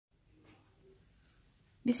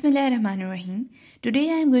Bismillahirrahmanirrahim.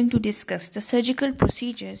 Today I am going to discuss the surgical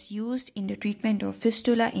procedures used in the treatment of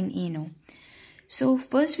fistula in ano. So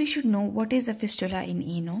first we should know what is a fistula in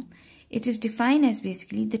ano. It is defined as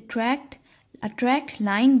basically a tract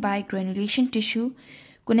lined by granulation tissue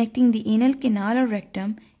connecting the anal canal or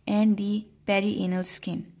rectum and the perianal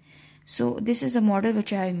skin. So this is a model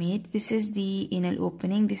which I have made. This is the anal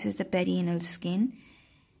opening. This is the perianal skin.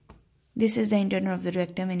 This is the internal of the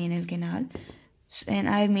rectum and anal canal. And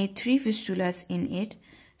I have made 3 fistulas in it.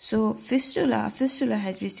 So fistula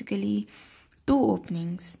has basically 2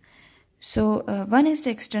 openings. So one is the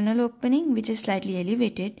external opening, which is slightly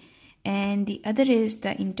elevated, and the other is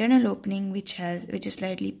the internal opening, which is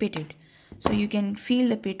slightly pitted. So you can feel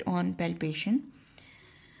the pit on palpation.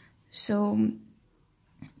 So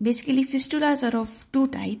basically fistulas are of 2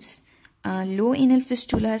 types. Low anal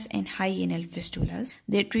fistulas and high anal fistulas.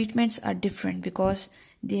 Their treatments are different because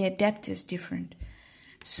their depth is different.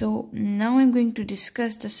 So now I'm going to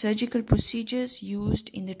discuss the surgical procedures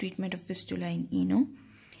used in the treatment of fistula in ano.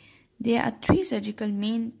 There are 3 surgical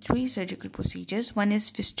procedures. One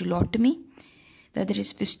is fistulotomy, the other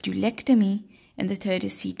is fistulectomy, and the third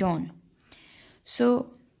is seton.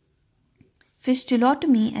 So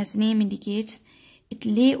fistulotomy, as the name indicates, it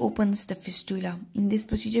lay opens the fistula. In this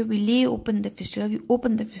procedure, we lay open the fistula, we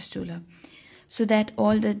open the fistula so that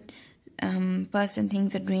all the pus and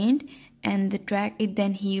things are drained, and the tract, it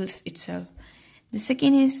then heals itself. The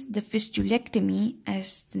second is the fistulectomy.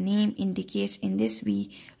 As the name indicates, in this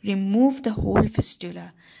we remove the whole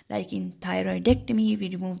fistula. Like in thyroidectomy, we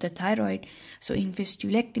remove the thyroid. So in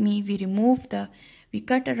fistulectomy, we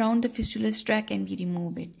cut around the fistulous tract and we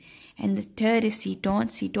remove it. And the third is seton.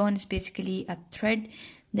 Seton is basically a thread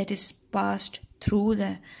that is passed through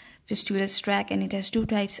the fistulous tract, and it has 2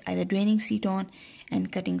 types, either draining seton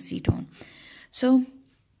and cutting seton. So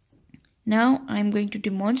now I'm going to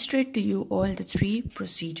demonstrate to you all the 3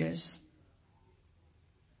 procedures.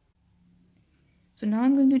 So now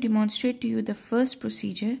I'm going to demonstrate to you the first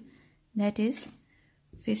procedure, that is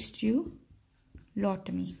fistulotomy,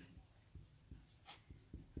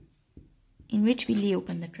 in which we lay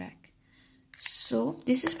open the tract. So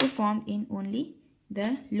this is performed in only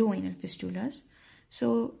the low anal fistulas.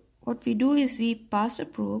 So what we do is we pass a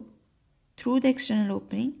probe through the external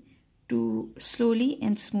opening to slowly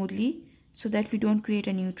and smoothly, so that we don't create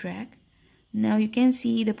a new tract. Now you can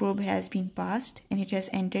see the probe has been passed and it has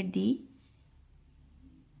entered the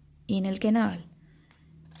anal canal.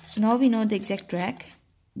 So now we know the exact tract.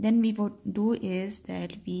 Then we what do is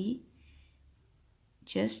that we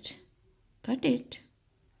just cut it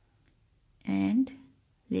and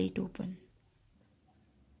lay it open.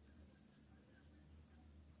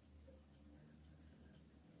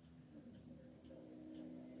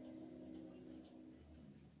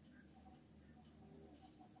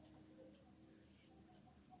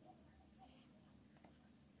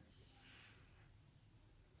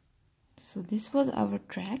 So this was our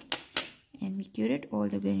tract, and we cured all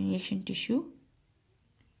the granulation tissue.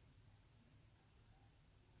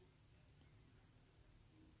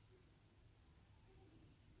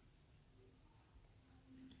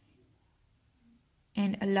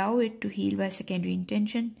 And allow it to heal by secondary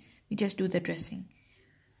intention. We just do the dressing,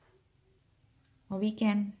 or we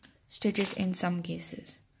can stitch it in some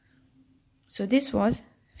cases. So this was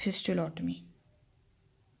fistulotomy.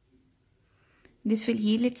 This will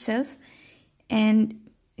heal itself, and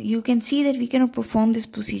you can see that we cannot perform this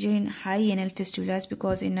procedure in high anal fistulas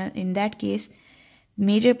because in that case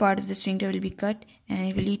major part of the sphincter will be cut and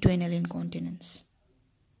it will lead to anal incontinence.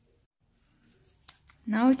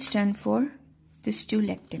 Now it's time for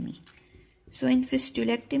fistulectomy. So in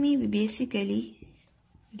fistulectomy, we basically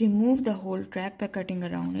remove the whole tract by cutting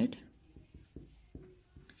around it.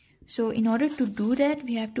 So in order to do that,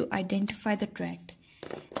 we have to identify the tract,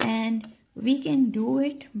 and we can do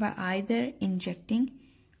it by either injecting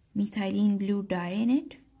methylene blue dye in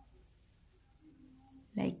it,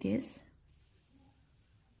 like this,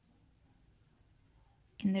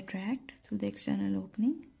 in the tract through the external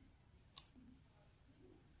opening,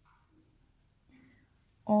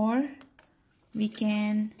 or we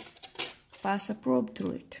can pass a probe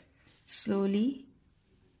through it slowly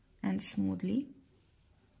and smoothly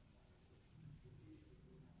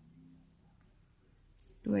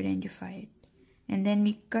to identify it, and then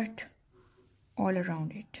we cut all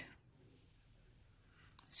around it.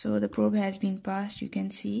 So the probe has been passed, you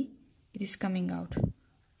can see it is coming out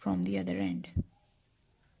from the other end.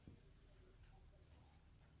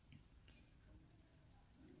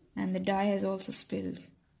 And the dye has also spilled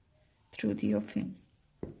through the opening.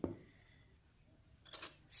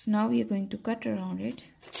 So now we are going to cut around it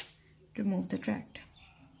to remove the tract.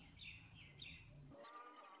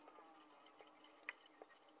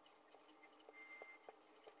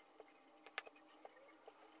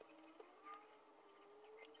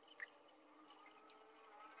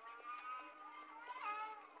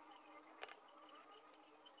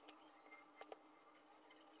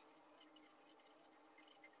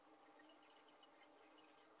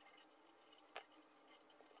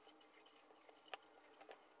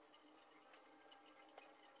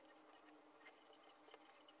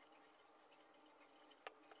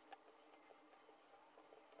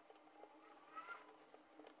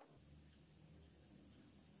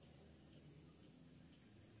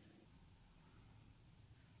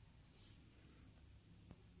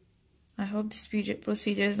 hope this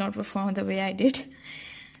procedure is not performed the way I did.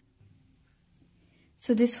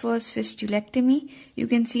 So this was fistulectomy. You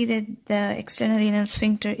can see that the external anal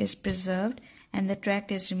sphincter is preserved and the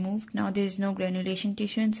tract is removed. Now there is no granulation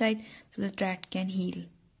tissue inside, so the tract can heal.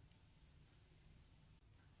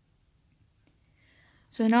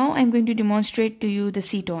 So now I'm going to demonstrate to you the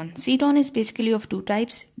seton. Seton is basically of two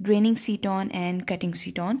types, draining seton and cutting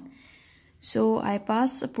seton. So I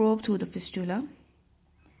pass a probe through the fistula,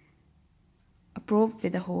 a probe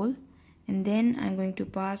with a hole, and then I'm going to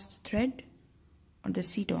pass the thread or the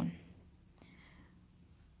seton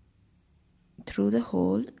through the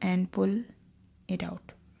hole and pull it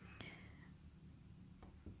out.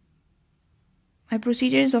 My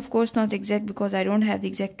procedure is of course not exact because I don't have the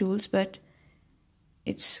exact tools, but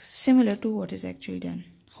it's similar to what is actually done.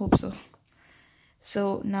 Hope so.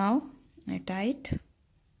 So now I tie it.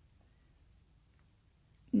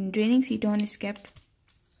 Draining seton is kept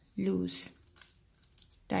loose,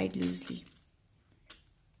 tied loosely.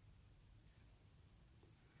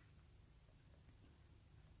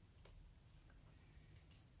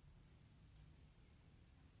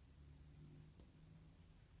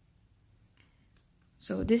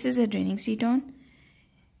 So this is a draining seton.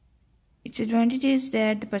 Its advantage is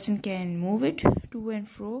that the person can move it to and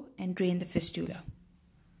fro and drain the fistula.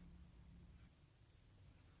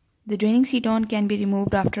 The draining seton can be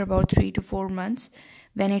removed after about 3 to 4 months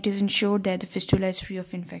when it is ensured that the fistula is free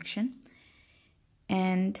of infection.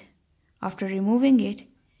 And after removing it,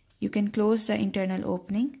 you can close the internal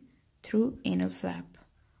opening through anal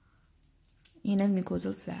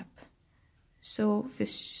mucosal flap. So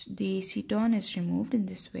the seton is removed in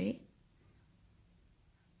this way,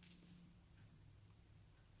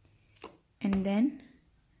 and then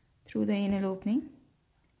through the anal opening.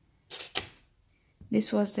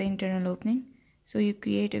 This was the internal opening, so you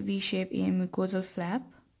create a V-shaped mucosal flap,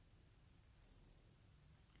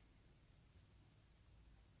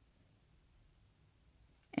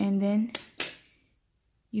 and then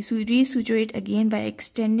you resuture it again by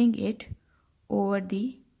extending it over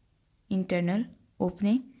the internal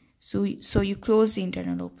opening, so you close the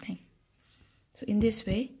internal opening. So in this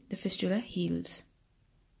way the fistula heals.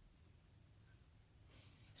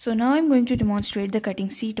 So now I'm going to demonstrate the cutting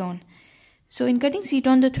seton. So in cutting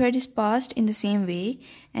seton, the thread is passed in the same way,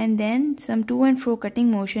 and then some to and fro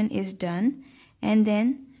cutting motion is done, and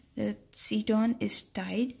then the seton is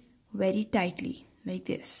tied very tightly like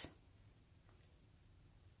this.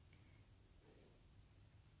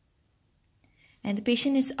 And the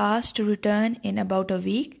patient is asked to return in about a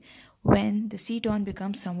week when the seton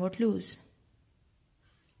becomes somewhat loose.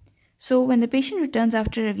 So when the patient returns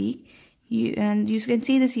after a week, you can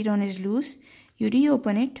see the seton is loose, you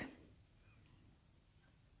reopen it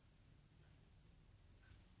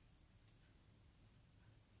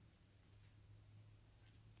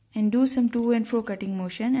and do some to and fro cutting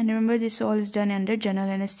motion, and remember this all is done under general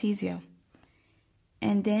anesthesia,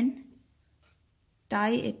 and then tie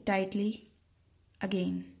it tightly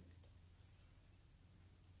again.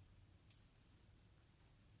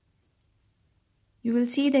 You will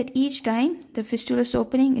see that each time the fistulous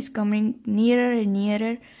opening is coming nearer and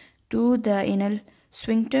nearer to the anal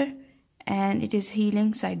sphincter, and it is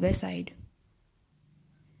healing side by side.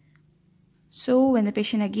 So when the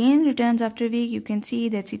patient again returns after a week, you can see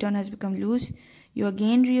that seton has become loose. You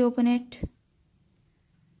again reopen it.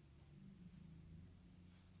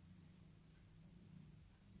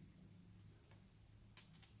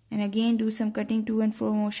 And again do some cutting to and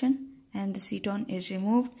fro motion, and the seton is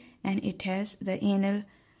removed, and it has the anal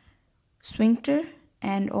sphincter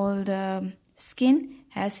and all the skin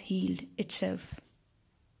has healed itself.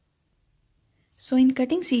 So in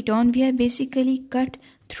cutting seton, we have basically cut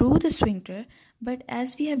through the sphincter, but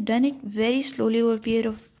as we have done it very slowly over a period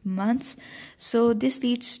of months, so this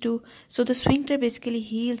leads to, so the sphincter basically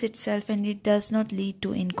heals itself and it does not lead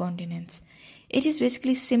to incontinence. It is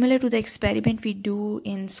basically similar to the experiment we do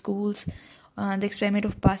in schools, the experiment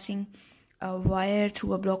of passing a wire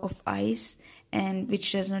through a block of ice, and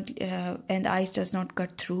which does not and the ice does not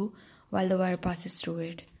cut through while the wire passes through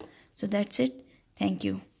it. So that's it. Thank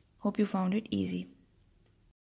you. Hope you found it easy.